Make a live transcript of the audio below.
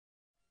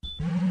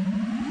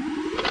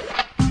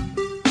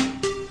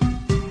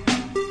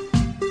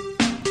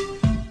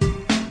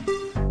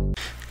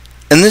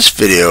In this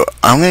video,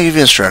 I'm going to give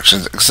you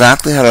instructions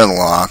exactly how to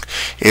unlock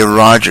a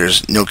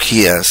Rogers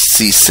Nokia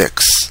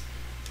C6.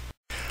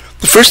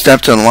 The first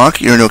step to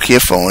unlock your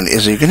Nokia phone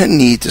is you're going to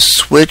need to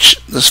switch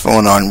this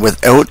phone on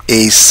without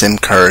a SIM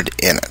card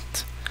in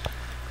it.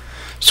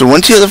 So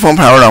once you have the phone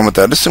powered on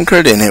without a SIM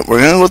card in it,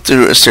 we're going to go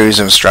through a series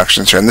of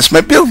instructions here, and this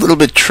might be a little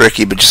bit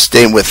tricky, but just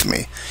stay with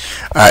me.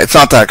 It's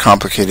not that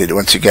complicated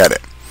once you get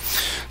it.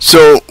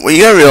 So what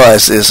you got to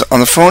realize is on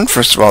the phone,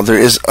 first of all, there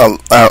is I'm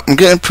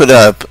going to put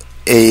up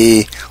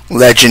a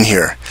legend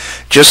here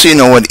just so you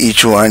know what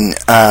each one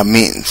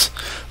means.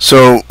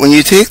 So when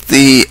you take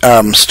the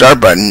start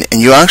button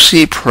and you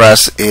actually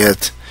press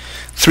it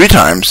 3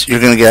 times, you're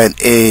going to get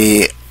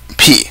a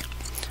P.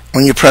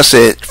 When you press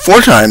it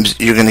 4 times,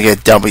 you're going to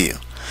get W.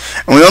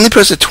 And when you only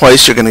press it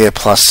twice, you're going to get a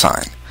plus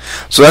sign.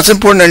 So that's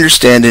important to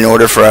understand in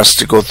order for us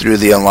to go through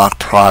the unlock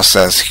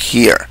process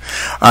here.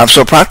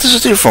 So practice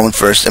with your phone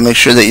first and make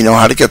sure that you know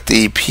how to get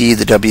the P,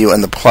 the W,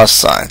 and the plus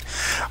sign.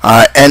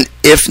 And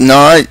if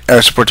not,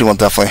 our support team will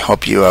definitely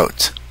help you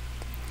out.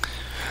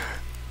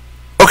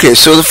 Okay,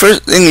 so the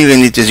first thing you're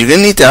going to need is you're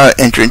going to need to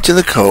enter into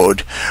the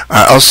code.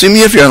 I'll assume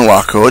you have your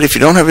unlock code. If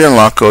you don't have your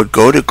unlock code,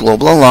 go to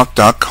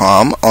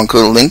globalunlock.com. I'll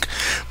include a link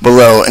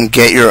below and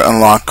get your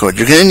unlock code.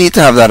 You're going to need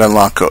to have that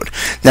unlock code.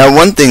 Now,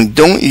 one thing,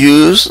 don't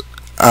use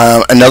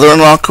another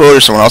unlock code or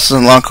someone else's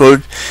unlock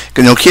code.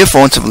 Nokia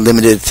phones have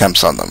limited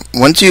attempts on them.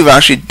 Once you've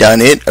actually done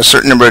it a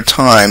certain number of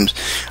times,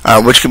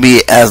 which could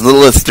be as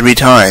little as 3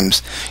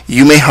 times,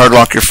 you may hard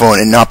lock your phone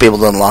and not be able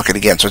to unlock it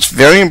again. So it's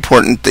very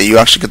important that you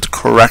actually get the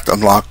correct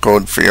unlock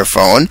code for your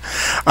phone.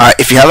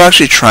 If you have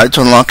actually tried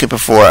to unlock it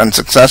before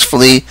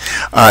unsuccessfully,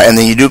 and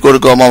then you do go to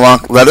Global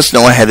Unlock, let us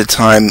know ahead of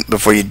time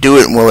before you do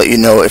it, and we'll let you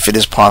know if it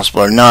is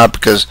possible or not,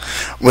 because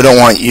we don't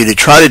want you to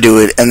try to do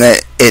it and then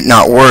it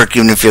not work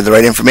even if you have the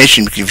right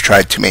information because you've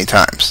tried too many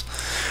times.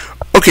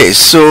 Okay,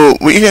 so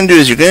what you're going to do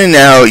is you're going to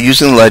now,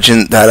 using the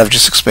legend that I've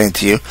just explained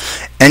to you,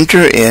 enter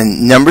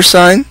in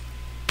 $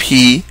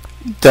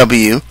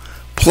 PW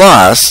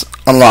plus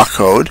unlock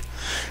code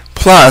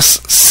plus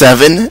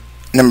 7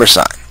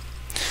 $.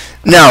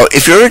 Now,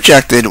 if you're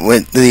rejected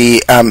with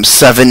the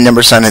 7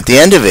 $ at the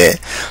end of it,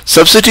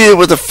 substitute it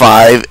with a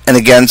 5 and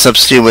again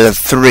substitute with a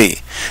 3.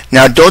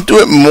 Now, don't do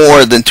it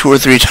more than 2 or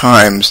 3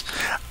 times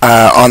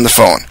on the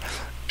phone.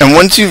 And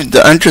once you've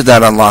entered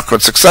that unlock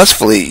code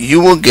successfully,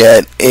 you will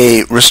get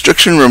a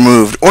restriction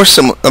removed or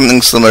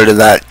something similar to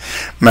that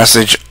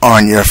message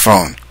on your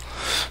phone.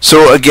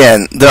 So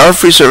again, there are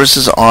free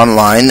services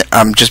online.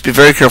 Just be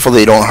very careful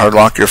that you don't hard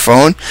lock your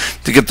phone.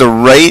 To get the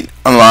right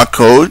unlock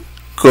code,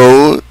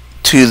 go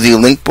to the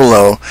link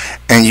below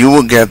and you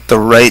will get the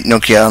right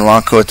Nokia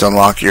unlock code to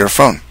unlock your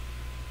phone.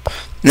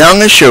 Now I'm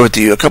going to share with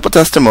you a couple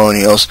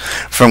testimonials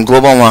from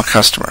Global Unlock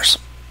customers.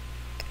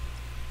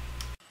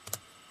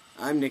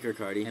 I'm Nick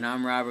Riccardi. And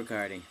I'm Rob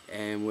Riccardi.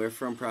 And we're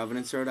from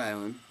Providence, Rhode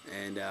Island.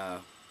 And I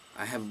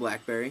have a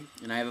BlackBerry.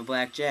 And I have a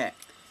Blackjack.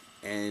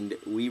 And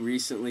we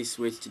recently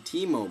switched to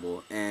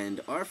T-Mobile. And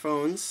our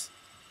phones,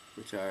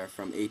 which are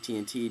from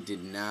AT&T,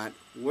 did not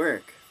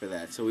work for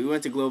that. So we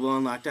went to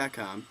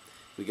globalunlock.com.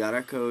 We got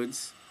our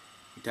codes.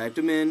 We typed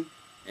them in.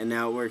 And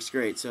now it works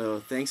great.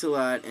 So thanks a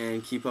lot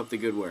and keep up the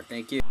good work.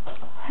 Thank you.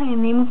 Hi, my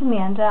name is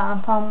Amanda.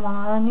 I'm from Long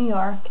Island, New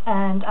York.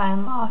 And I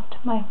unlocked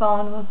my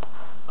phone with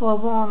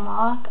Global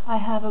Unlock. I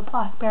have a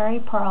BlackBerry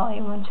Pearl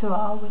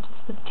 8120, which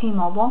is with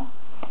T-Mobile,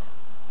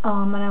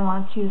 and I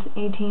want to use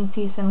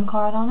AT&T SIM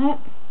card on it.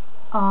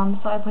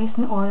 So I placed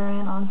an order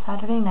in on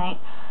Saturday night,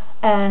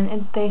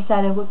 and they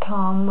said it would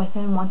come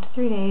within 1 to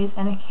 3 days,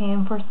 and it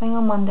came first thing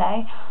on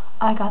Monday.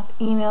 I got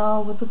the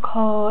email with the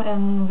code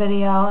and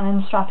video and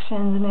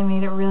instructions, and they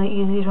made it really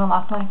easy to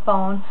unlock my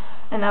phone,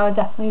 and I would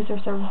definitely use their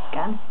service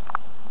again.